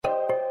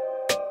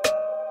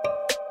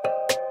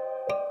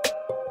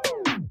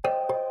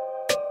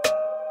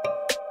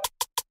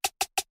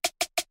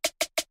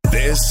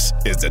This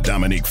is the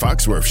Dominique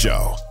Foxworth Show.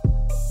 All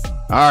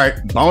right,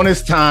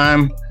 bonus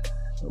time.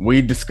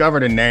 We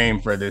discovered a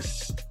name for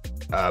this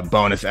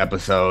bonus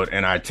episode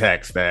in our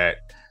text that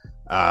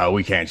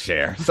we can't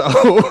share. So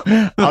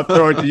I'll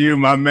throw it to you,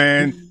 my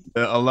man,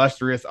 the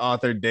illustrious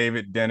author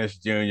David Dennis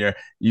Jr.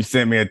 You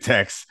sent me a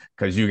text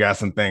because you got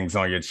some things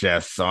on your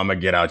chest. So I'm going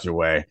to get out your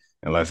way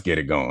and let's get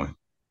it going.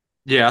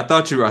 Yeah, I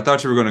thought you were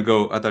going to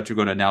go. I thought you were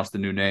going to announce the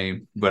new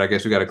name, but I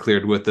guess we got to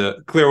clear with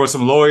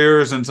some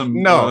lawyers and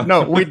some.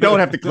 No, we don't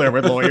have to clear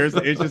with lawyers.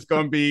 It's just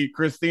going to be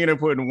Christina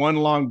putting one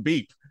long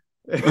beep.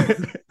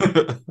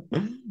 Yeah,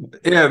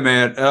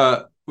 man.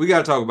 We got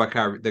to talk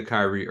about the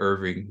Kyrie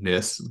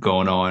Irvingness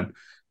going on.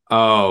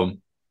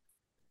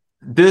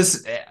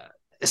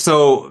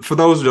 So for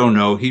those who don't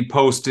know, he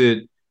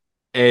posted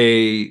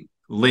a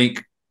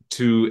link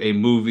to a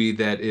movie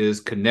that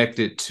is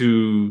connected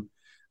to.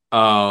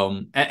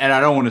 And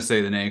I don't want to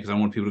say the name because I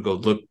want people to go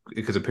look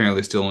because apparently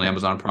it's still on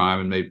Amazon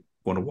Prime and they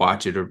want to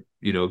watch it or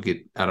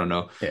I don't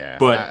know. Yeah,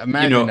 but I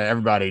imagine that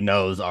everybody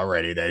knows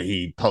already that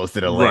he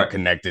posted a link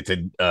connected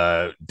to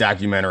a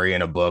documentary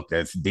and a book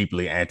that's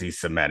deeply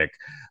anti-Semitic.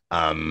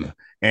 And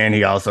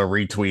he also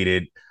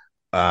retweeted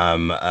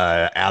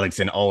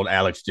old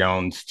Alex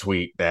Jones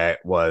tweet that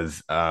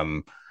was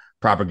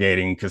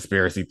propagating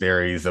conspiracy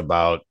theories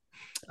about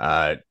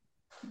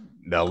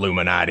the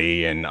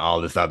Illuminati and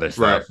all this other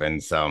stuff. Right.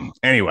 And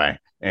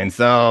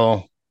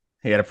so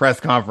he had a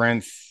press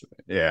conference.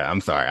 Yeah,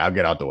 I'm sorry. I'll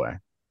get out the way.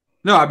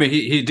 No, I mean,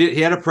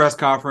 he had a press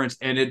conference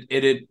and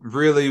it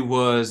really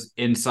was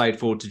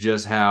insightful to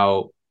just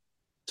how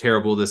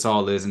terrible this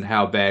all is and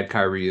how bad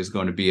Kyrie is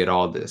going to be at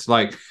all this.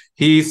 Like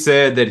he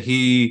said that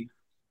he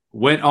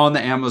went on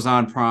the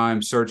Amazon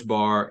Prime search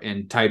bar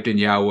and typed in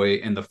Yahweh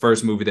and the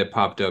first movie that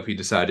popped up, he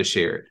decided to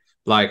share it.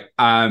 Like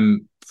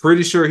I'm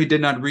pretty sure he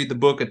did not read the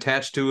book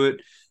attached to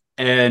it.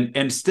 And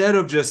instead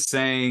of just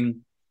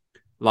saying,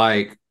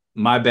 like,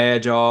 my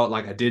bad, y'all,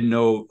 like, I didn't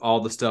know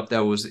all the stuff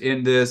that was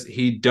in this,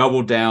 he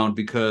doubled down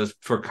because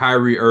for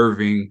Kyrie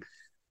Irving,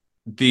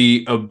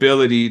 the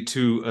ability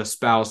to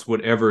espouse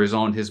whatever is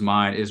on his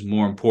mind is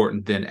more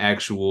important than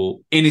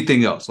actual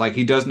anything else. Like,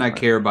 he does not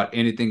care about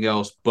anything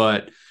else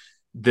but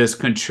this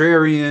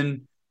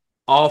contrarian,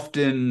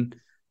 often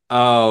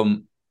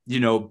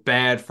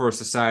bad for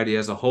society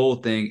as a whole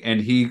thing. And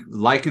he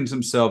likens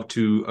himself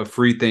to a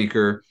free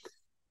thinker.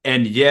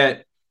 And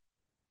yet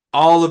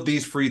all of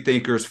these free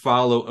thinkers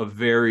follow a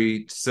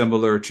very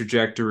similar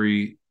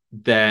trajectory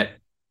that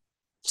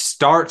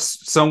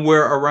starts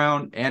somewhere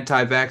around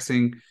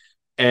anti-vaxxing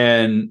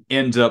and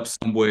ends up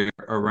somewhere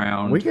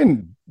around. We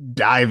can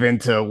dive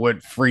into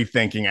what free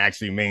thinking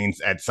actually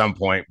means at some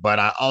point, but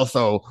I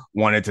also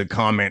wanted to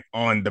comment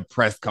on the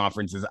press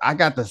conferences. I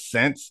got the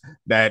sense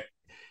that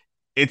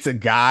it's a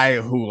guy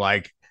who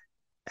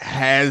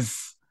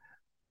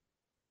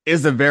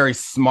is a very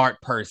smart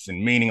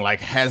person, meaning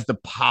has the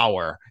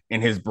power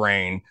in his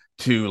brain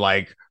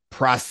to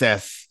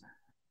process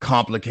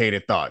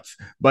complicated thoughts,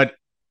 but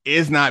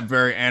is not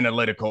very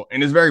analytical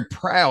and is very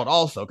proud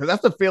also. Because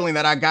that's the feeling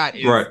that I got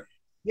is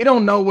he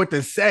don't know what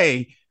to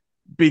say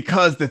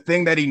because the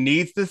thing that he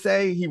needs to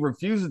say, he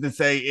refuses to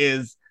say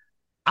is,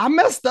 I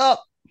messed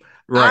up.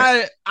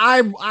 Right.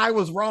 I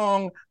was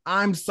wrong.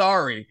 I'm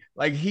sorry.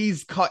 Like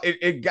he's caught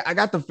it. I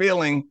got the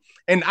feeling,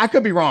 and I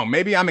could be wrong.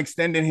 Maybe I'm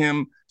extending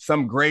him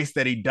some grace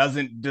that he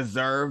doesn't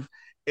deserve.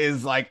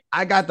 Is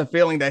I got the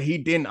feeling that he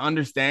didn't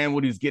understand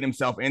what he's getting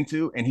himself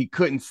into, and he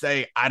couldn't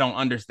say, I don't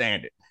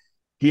understand it.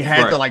 He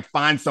had to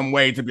find some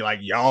way to be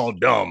y'all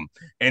dumb,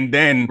 and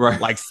then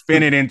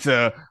spin it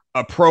into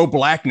a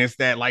pro-blackness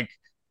that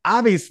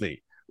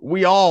obviously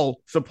we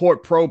all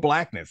support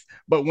pro-blackness,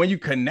 but when you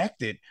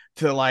connect it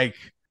to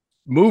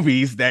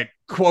movies that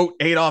quote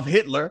Adolf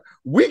Hitler,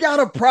 we got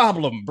a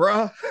problem,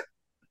 bruh.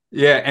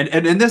 Yeah,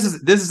 and this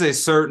is a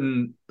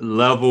certain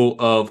level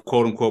of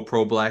quote unquote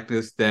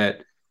pro-blackness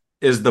that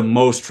is the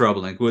most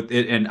troubling with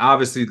it. And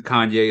obviously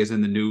Kanye is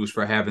in the news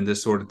for having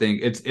this sort of thing.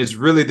 It's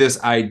really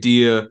this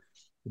idea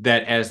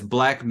that as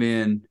black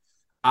men,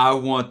 I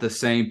want the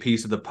same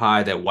piece of the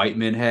pie that white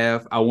men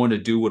have. I want to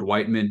do what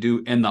white men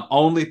do. And the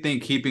only thing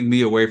keeping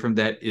me away from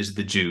that is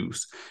the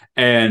Jews.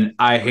 And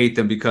I hate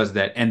them because of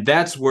that. And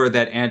that's where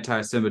that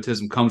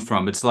anti-Semitism comes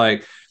from. It's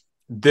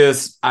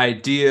this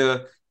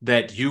idea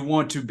that you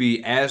want to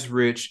be as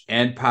rich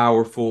and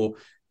powerful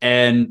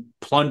and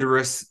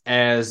plunderous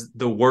as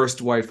the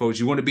worst white folks.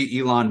 You want to be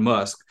Elon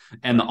Musk.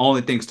 And the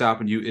only thing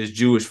stopping you is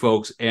Jewish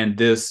folks and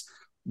this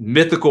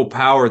mythical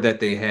power that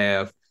they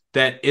have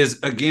that is,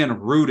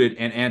 again, rooted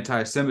in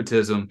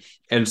anti-Semitism.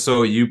 And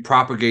so you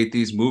propagate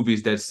these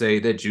movies that say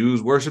that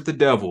Jews worship the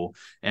devil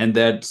and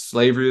that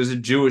slavery is a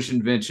Jewish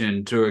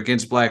invention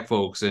against black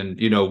folks. And,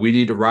 we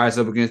need to rise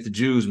up against the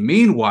Jews.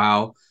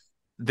 Meanwhile,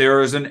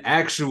 there is an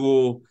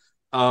actual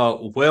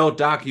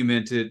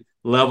well-documented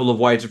level of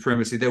white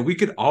supremacy that we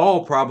could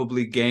all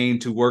probably gain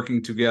to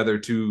working together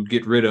to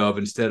get rid of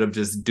instead of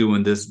just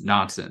doing this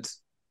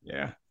nonsense.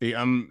 Yeah. The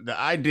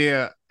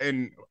idea,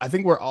 and I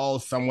think we're all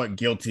somewhat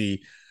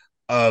guilty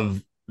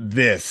of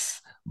this,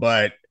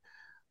 but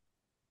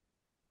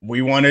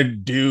we want to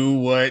do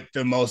what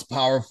the most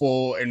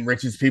powerful and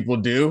richest people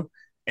do,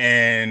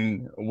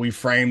 and we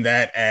frame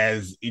that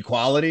as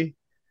equality.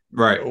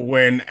 Right.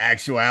 When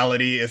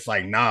actuality, it's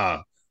like,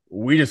 nah,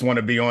 we just want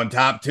to be on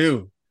top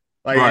too.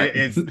 Like Right.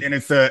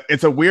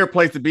 it's a weird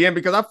place to be in,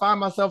 because I find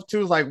myself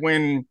too, like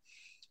when,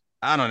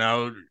 I don't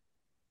know,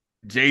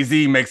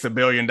 Jay-Z makes $1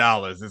 billion.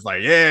 It's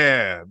like,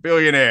 yeah,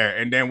 billionaire.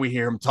 And then we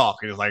hear him talk.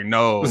 And it's like,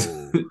 no.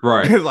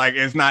 Right. It's like,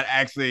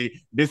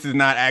 this is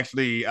not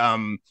actually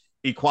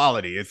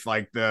equality. It's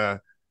like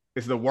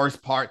it's the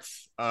worst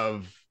parts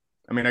of,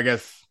 I mean, I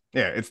guess,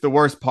 yeah, it's the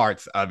worst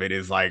parts of it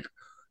is like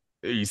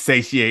you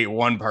satiate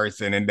one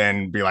person and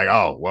then be like,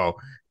 oh,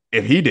 well,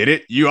 if he did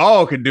it, you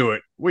all could do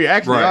it. We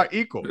actually are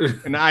equal.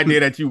 And the idea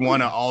that you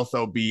want to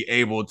also be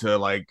able to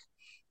like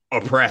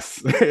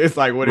oppress, it's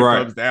like what it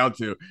comes down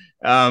to.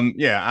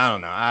 Yeah, I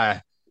don't know.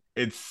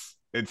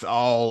 It's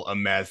all a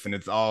mess and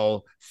it's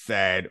all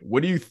sad.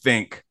 What do you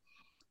think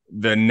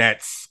the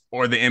Nets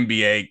or the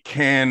NBA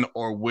can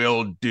or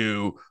will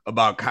do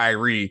about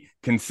Kyrie,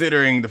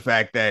 considering the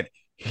fact that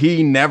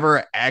he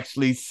never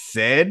actually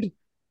said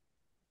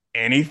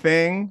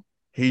anything?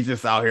 He's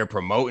just out here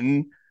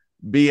promoting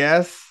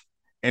BS.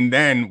 And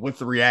then what's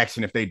the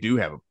reaction if they do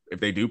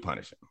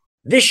punish him?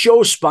 This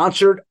show is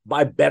sponsored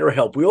by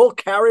BetterHelp. We all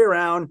carry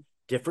around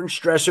different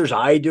stressors.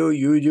 I do,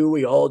 you do,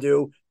 we all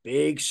do,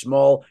 big,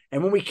 small.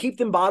 And when we keep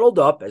them bottled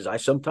up, as I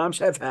sometimes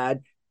have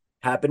had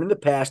happen in the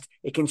past,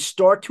 it can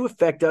start to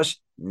affect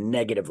us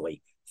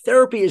negatively.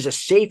 Therapy is a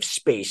safe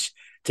space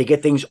to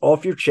get things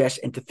off your chest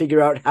and to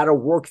figure out how to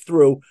work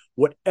through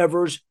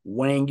whatever's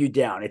weighing you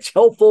down. It's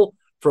helpful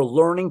for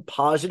learning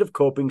positive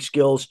coping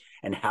skills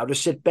and how to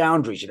set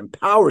boundaries. It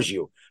empowers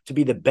you to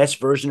be the best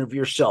version of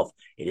yourself.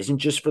 It isn't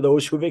just for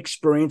those who have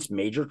experienced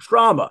major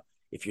trauma.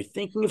 If you're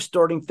thinking of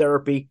starting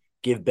therapy,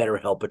 give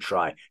BetterHelp a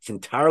try. It's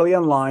entirely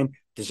online,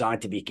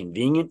 designed to be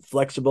convenient,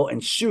 flexible,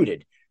 and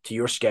suited to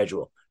your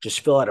schedule.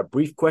 Just fill out a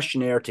brief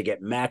questionnaire to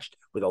get matched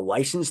with a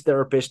licensed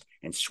therapist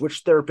and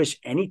switch therapists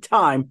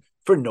anytime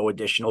for no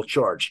additional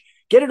charge.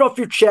 Get it off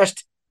your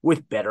chest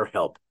with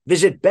BetterHelp.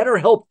 Visit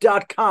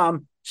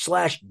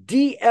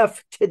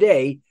BetterHelp.com/DF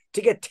today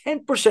to get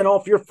 10%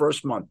 off your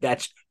first month.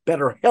 That's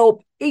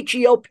BetterHelp,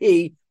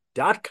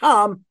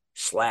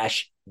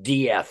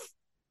 HELP.com/DF.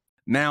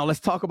 Now let's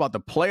talk about the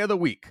play of the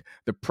week.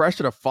 The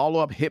pressure to follow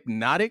up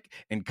Hypnotic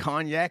and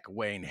Cognac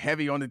weighing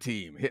heavy on the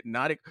team.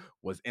 Hypnotic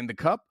was in the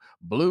cup,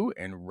 blue,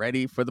 and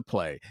ready for the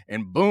play.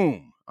 And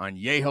boom,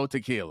 Añejo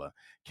Tequila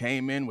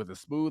came in with a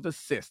smooth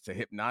assist to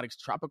Hypnotic's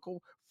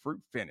tropical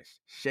fruit finish.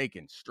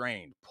 Shaken,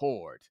 strained,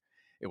 poured.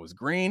 It was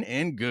green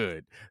and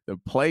good. The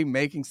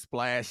playmaking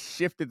splash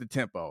shifted the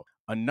tempo.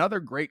 Another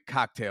great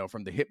cocktail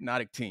from the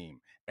Hypnotic team.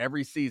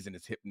 Every season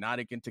is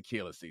Hypnotic and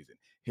Tequila season.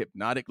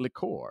 Hypnotic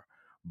Liqueur.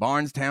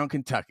 Barnstown,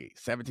 Kentucky.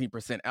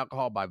 17%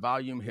 alcohol by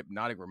volume.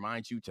 Hypnotic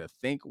reminds you to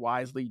think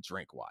wisely,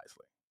 drink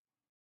wisely.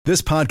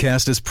 This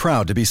podcast is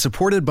proud to be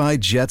supported by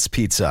Jets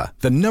Pizza,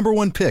 the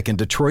 #1 pick in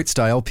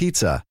Detroit-style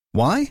pizza.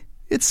 Why?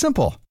 It's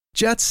simple.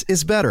 Jets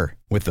is better.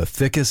 With the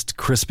thickest,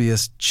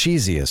 crispiest,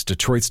 cheesiest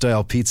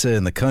Detroit-style pizza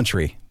in the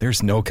country,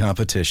 there's no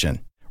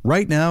competition.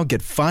 Right now,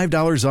 get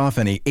 $5 off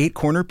any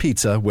 8-corner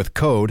pizza with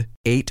code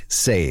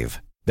 8SAVE.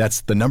 That's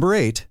the number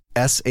 8,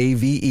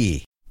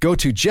 SAVE. Go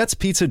to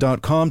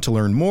jetspizza.com to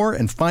learn more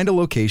and find a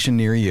location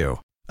near you.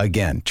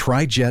 Again,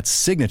 try Jet's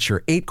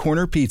signature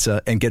 8-corner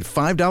pizza and get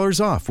 $5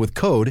 off with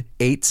code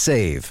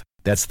 8SAVE.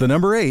 That's the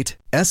number 8,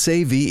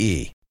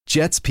 SAVE.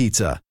 Jet's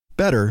Pizza.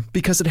 Better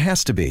because it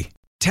has to be.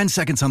 10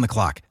 seconds on the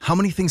clock. How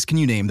many things can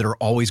you name that are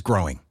always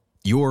growing?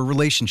 Your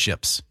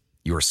relationships,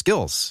 your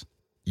skills,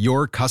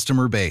 your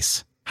customer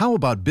base. How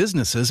about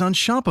businesses on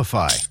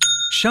Shopify?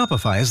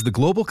 Shopify is the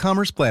global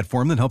commerce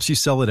platform that helps you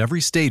sell at every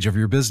stage of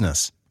your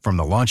business. From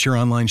the launch your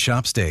online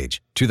shop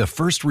stage, to the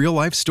first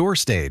real-life store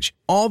stage,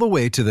 all the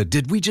way to the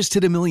did we just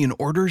hit 1 million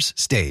orders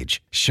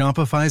stage,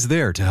 Shopify's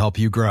there to help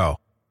you grow.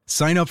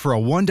 Sign up for a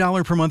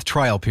 $1 per month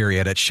trial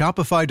period at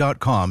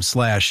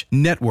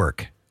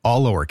shopify.com/network,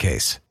 all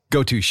lowercase.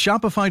 Go to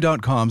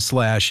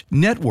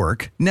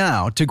shopify.com/network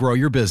now to grow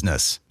your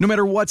business, no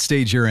matter what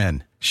stage you're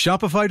in.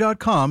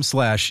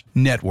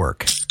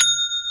 Shopify.com/network.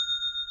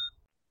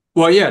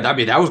 Well, yeah, I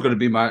mean, that was going to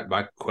be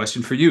my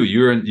question for you.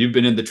 You've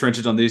been in the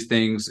trenches on these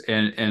things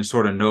and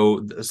sort of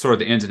know sort of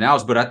the ins and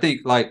outs. But I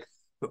think like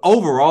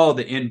overall,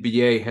 the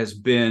NBA has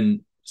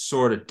been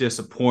sort of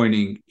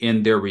disappointing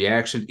in their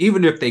reaction,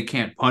 even if they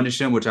can't punish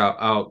him, which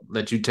I'll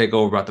let you take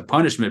over about the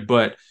punishment.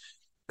 But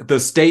the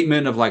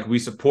statement of like, we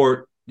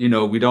support,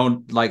 we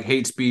don't like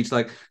hate speech,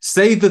 like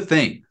say the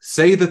thing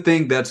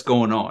that's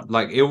going on.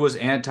 Like it was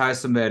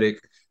anti-Semitic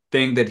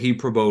thing that he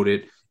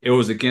promoted. It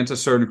was against a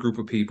certain group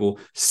of people.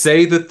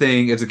 Say the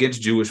thing, it's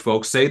against Jewish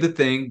folks. Say the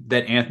thing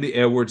that Anthony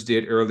Edwards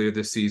did earlier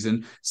this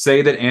season.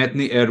 Say that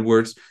Anthony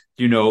Edwards,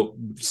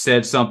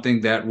 said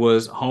something that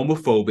was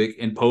homophobic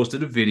and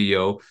posted a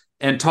video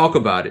and talk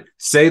about it.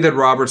 Say that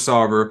Robert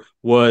Sarver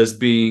was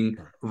being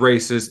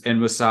racist and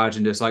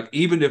misogynist. Like,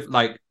 even if,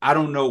 like, I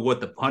don't know what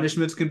the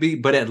punishments can be,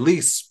 but at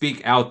least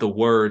speak out the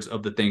words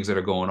of the things that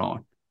are going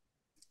on.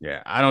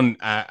 Yeah,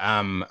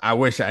 I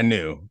wish I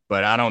knew,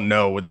 but I don't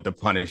know what the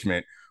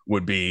punishment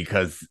would be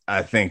because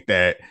I think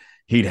that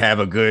he'd have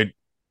a good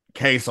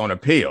case on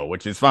appeal,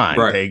 which is fine.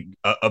 Right. They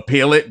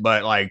appeal it,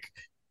 but like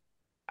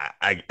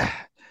I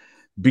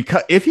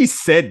because if he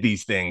said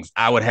these things,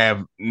 I would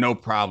have no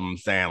problem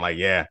saying like,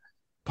 yeah,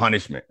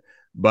 punishment.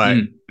 But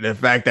the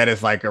fact that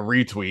it's like a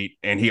retweet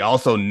and he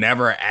also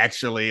never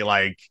actually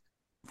like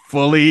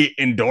fully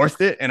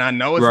endorsed it, and I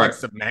know it's like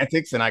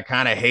semantics and I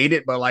kind of hate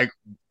it, but like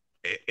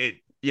it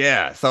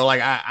yeah. So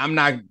like I'm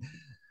not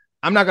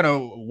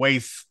gonna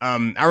waste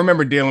I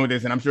remember dealing with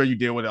this, and I'm sure you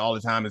deal with it all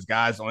the time as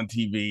guys on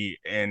TV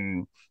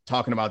and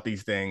talking about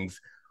these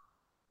things.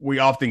 We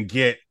often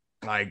get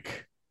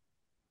like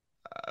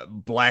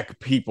black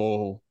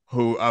people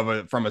who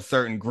from a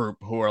certain group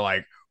who are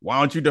like, why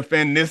don't you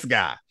defend this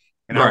guy?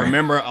 And I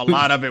remember a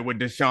lot of it with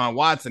Deshaun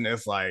Watson.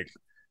 It's like,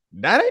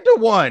 that ain't the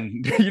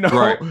one, you know?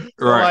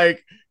 So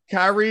like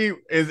Kyrie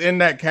is in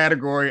that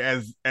category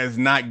as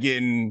not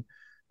getting,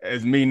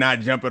 as me not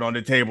jumping on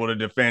the table to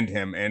defend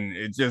him. And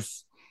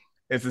it's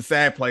a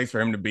sad place for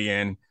him to be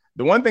in.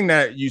 The one thing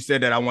that you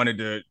said that I wanted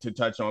to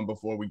touch on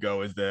before we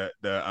go is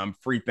the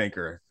free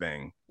thinker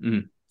thing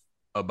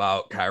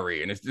about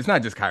Kyrie. And it's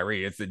not just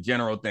Kyrie, it's a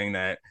general thing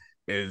that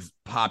is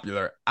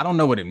popular. I don't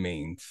know what it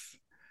means.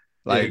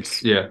 Like,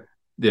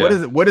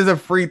 what does a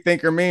free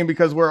thinker mean?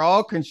 Because we're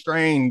all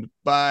constrained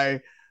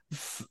by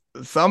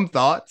some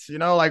thoughts, you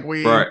know, like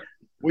we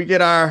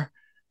get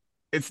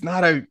it's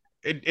not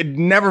it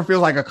never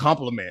feels like a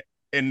compliment.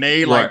 And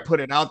they like put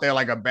it out there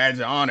like a badge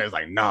of honor. It's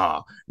like,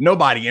 nah,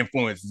 nobody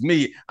influences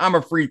me. I'm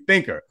a free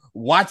thinker.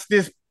 Watch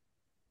this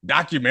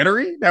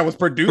documentary that was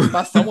produced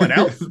by someone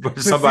else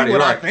to somebody see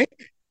what I think.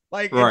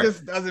 Like, it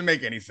just doesn't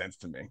make any sense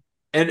to me.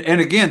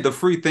 And again, the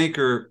free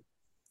thinker,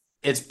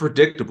 it's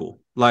predictable.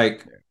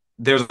 Like,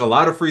 there's a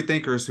lot of free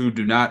thinkers who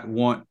do not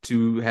want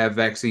to have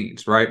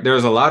vaccines, right?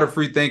 There's a lot of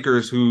free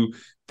thinkers who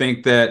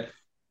think that,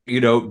 you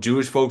know,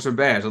 Jewish folks are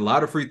bad. There's a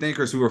lot of free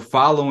thinkers who are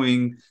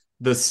following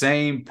the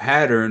same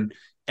pattern.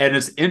 And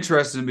it's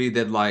interesting to me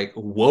that like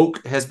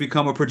woke has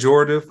become a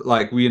pejorative.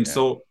 Like we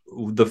insult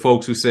the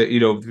folks who say, you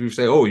know, who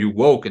say, oh, you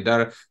woke and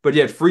da, but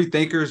yet free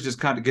thinkers just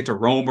kind of get to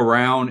roam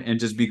around and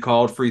just be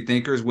called free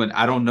thinkers when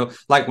I don't know.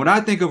 Like when I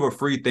think of a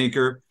free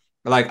thinker,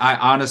 like I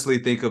honestly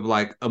think of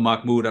like a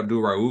Mahmoud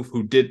Abdul-Rauf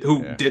who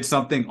did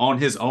something on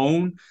his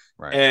own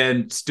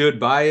and stood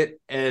by it.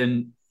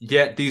 And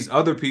yet these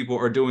other people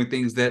are doing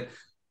things that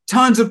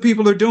tons of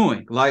people are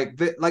doing.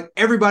 Like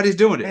everybody's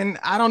doing it. And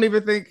I don't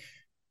even think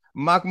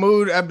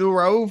Mahmoud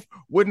Abdul-Rauf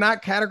would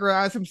not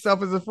categorize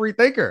himself as a free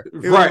thinker.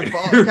 He would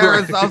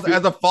categorize himself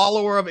as a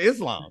follower of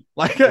Islam.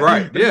 Like,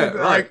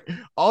 like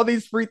all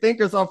these free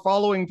thinkers are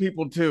following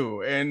people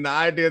too. And the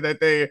idea that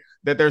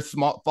they're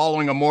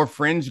following a more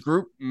fringe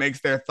group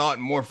makes their thought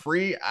more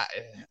free.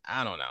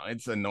 I don't know.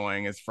 It's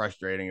annoying. It's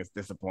frustrating. It's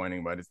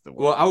disappointing, but it's the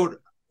way. Well,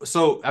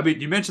 I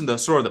mean, you mentioned the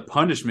sort of the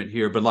punishment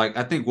here, but like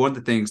I think one of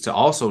the things to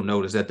also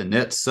note is that the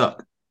Nets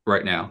suck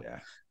right now. Yeah.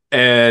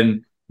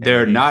 And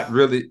they're not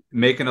really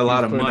making a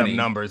lot of money.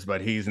 Numbers,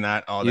 but he's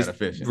not all that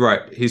efficient.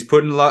 Right. He's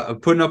putting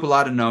up a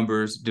lot of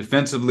numbers.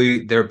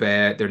 Defensively, they're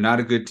bad. They're not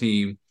a good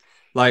team.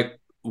 Like,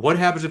 what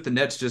happens if the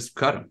Nets just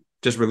cut him?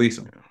 Just release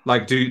him?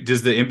 Like,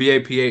 does the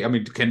NBA PA? I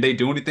mean, can they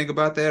do anything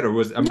about that? Or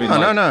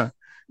no.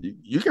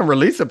 You can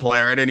release a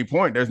player at any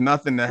point. There's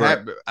nothing to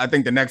happen. I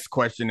think the next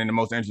question and the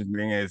most interesting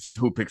thing is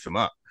who picks him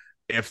up,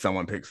 if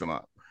someone picks him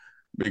up,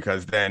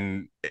 because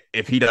then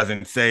if he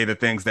doesn't say the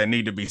things that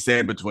need to be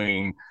said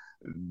between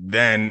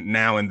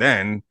now and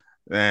then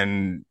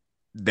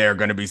they're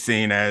going to be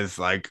seen as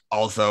like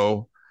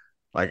also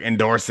like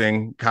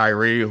endorsing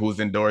Kyrie, who's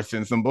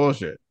endorsing some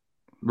bullshit.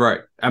 Right.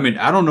 I mean,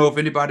 I don't know if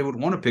anybody would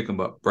want to pick him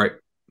up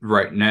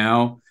right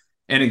now.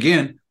 And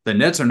again, the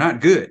Nets are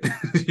not good,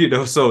 you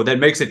know, so that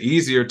makes it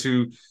easier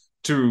to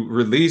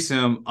release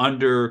him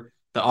under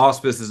the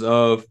auspices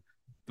of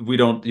we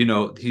don't, you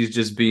know, he's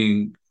just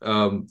being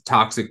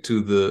toxic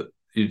to the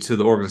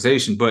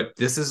organization. But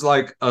this is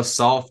like a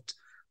soft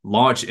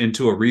launch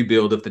into a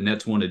rebuild if the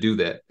Nets want to do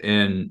that.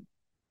 And,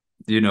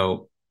 you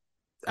know,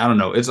 I don't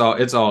know. It's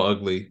all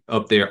ugly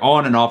up there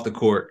on and off the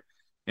court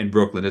in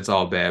Brooklyn. It's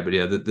all bad. But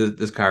yeah,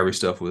 this Kyrie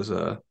stuff was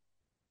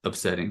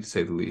upsetting to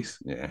say the least.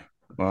 Yeah.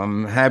 Well,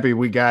 I'm happy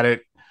we got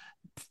it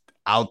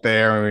out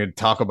there and we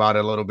talk about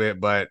it a little bit,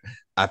 but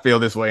I feel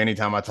this way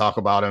anytime I talk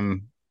about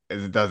him.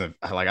 It doesn't,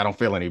 like, I don't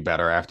feel any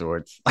better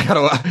afterwards. Like, I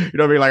don't, you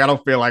know what I mean? Like, I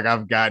don't feel like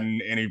I've gotten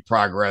any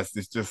progress.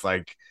 It's just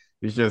like,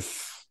 I don't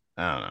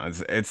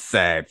know. It's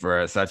sad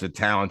for such a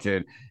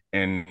talented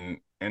and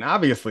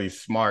obviously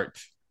smart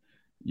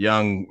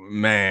young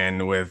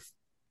man with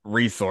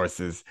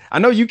resources. I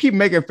know you keep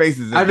making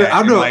faces. I just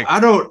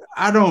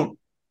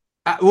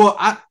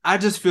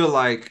feel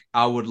like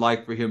I would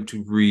like for him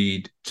to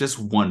read just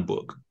one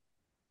book.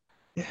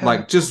 Yeah.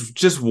 Like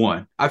just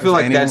one. I feel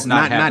like that's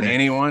not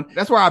anyone.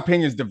 That's where our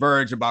opinions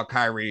diverge about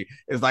Kyrie.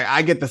 Is like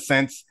I get the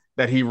sense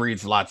that he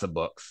reads lots of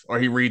books or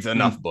he reads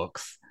enough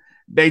books.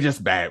 They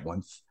just bad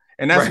ones.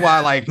 And that's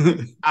why, like,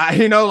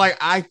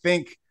 I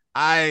think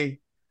I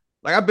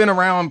like I've been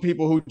around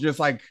people who just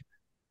like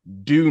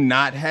do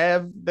not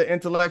have the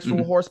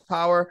intellectual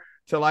horsepower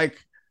to like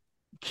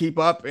keep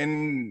up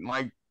in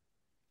like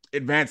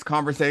advanced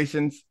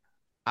conversations.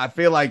 I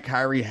feel like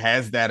Kyrie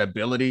has that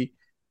ability.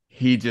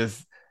 He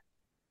just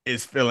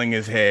is filling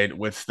his head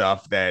with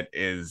stuff that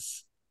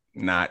is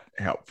not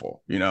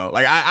helpful. You know,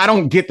 like I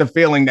don't get the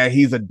feeling that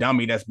he's a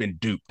dummy that's been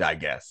duped, I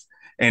guess.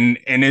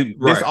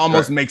 This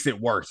almost makes it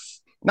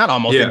worse. Not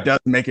almost, it does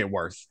make it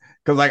worse.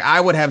 Because like I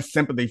would have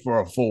sympathy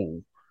for a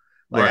fool.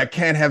 Like I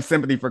can't have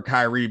sympathy for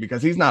Kyrie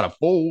because he's not a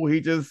fool. He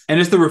just and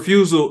it's the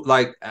refusal.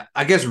 Like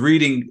I guess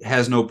reading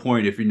has no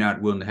point if you're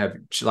not willing to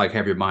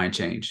have your mind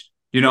changed.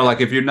 You know,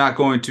 like if you're not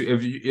going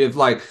to if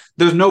like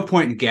there's no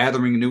point in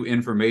gathering new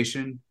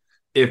information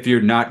if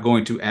you're not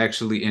going to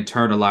actually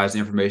internalize the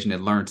information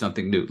and learn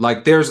something new.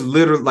 Like there's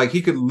literally like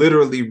he could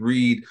literally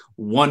read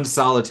one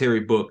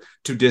solitary book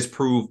to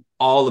disprove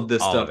all of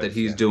this stuff that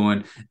he's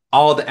doing,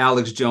 all the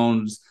Alex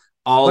Jones.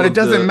 But it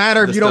doesn't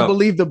matter if you don't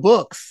believe the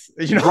books.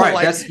 You know, right?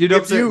 Like, that's, you know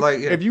what I'm saying? Like,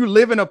 if you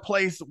live in a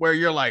place where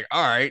you're like,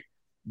 all right,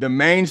 the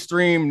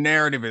mainstream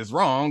narrative is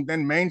wrong,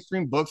 then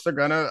mainstream books are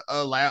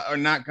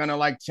not gonna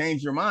like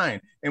change your mind.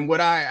 And what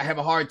I have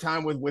a hard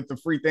time with the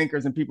free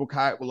thinkers and people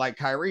like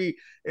Kyrie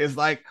is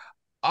like,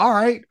 all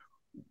right,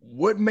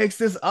 what makes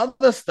this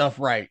other stuff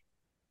right?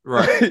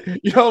 Right.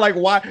 You know, like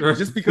why?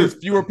 Just because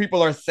fewer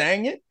people are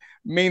saying it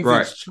means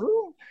it's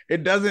true.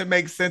 It doesn't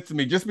make sense to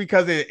me. Just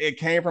because it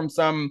came from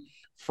some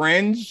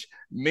fringe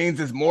means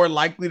it's more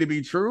likely to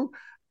be true.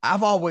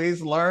 I've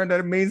always learned that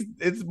it means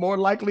it's more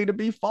likely to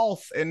be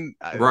false. And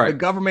the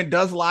government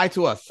does lie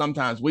to us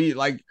sometimes. We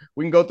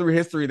can go through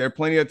history. There are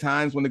plenty of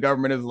times when the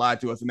government has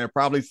lied to us, and there are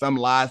probably some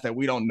lies that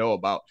we don't know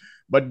about.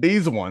 But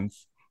these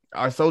ones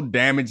are so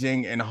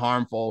damaging and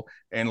harmful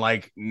and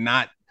like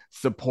not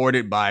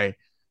supported by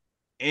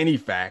any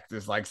fact.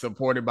 It's like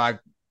supported by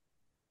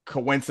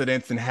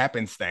coincidence and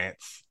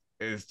happenstance.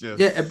 It's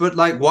just but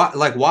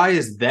why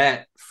is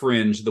that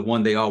fringe the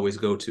one they always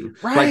go to?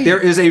 Right. Like there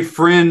is a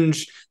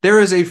fringe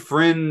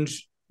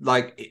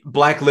like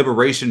Black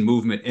liberation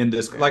movement in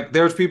this. Like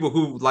there's people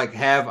who like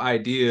have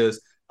ideas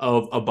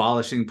of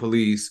abolishing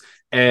police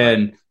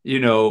and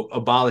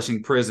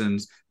abolishing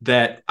prisons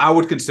that I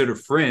would consider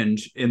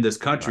fringe in this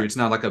country. It's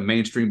not like a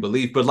mainstream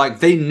belief, but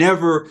like they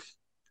never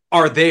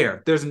are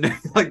there. There's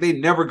like they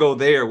never go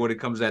there when it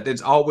comes to that.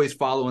 It's always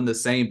following the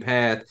same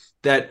path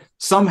that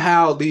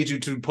somehow leads you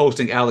to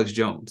posting Alex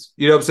Jones.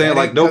 You know what I'm saying?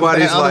 Like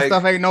nobody's like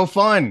stuff ain't no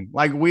fun.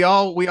 Like we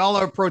all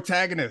are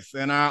protagonists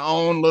in our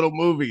own little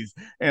movies,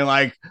 and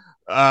like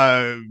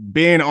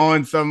being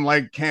on some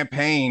like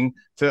campaign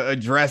to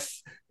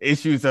address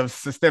issues of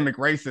systemic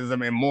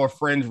racism in more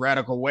fringe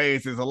radical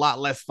ways is a lot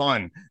less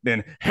fun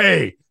than,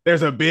 hey,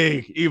 there's a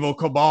big evil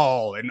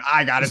cabal and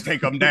I got to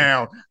take them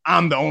down.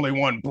 I'm the only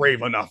one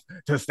brave enough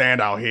to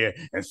stand out here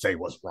and say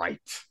what's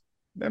right.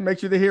 That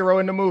makes you the hero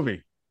in the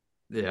movie.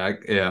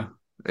 Yeah.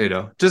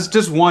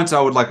 Just once I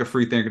would like a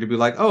free thinker to be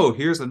like, oh,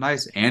 here's a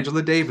nice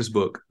Angela Davis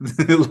book.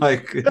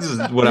 Like this is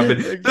what I've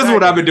been this is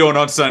what I've been doing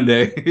on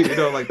Sunday.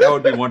 Like that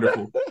would be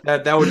wonderful.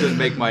 That would just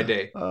make my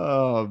day.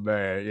 Oh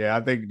man. Yeah,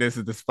 I think this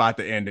is the spot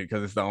to end it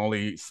because it's the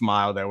only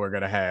smile that we're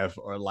gonna have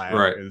or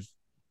laugh is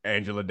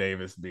Angela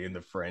Davis being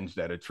the fringe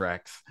that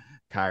attracts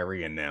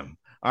Kyrie and them.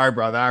 All right,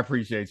 brother. I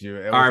appreciate you.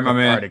 It was my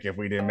man. If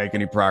we didn't make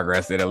any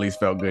progress, it at least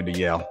felt good to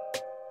yell.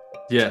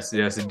 Yes,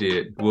 it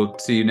did. We'll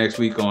see you next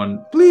week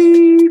on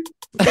Bleep.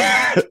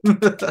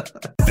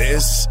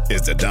 This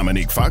is the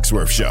Dominique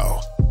Foxworth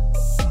Show.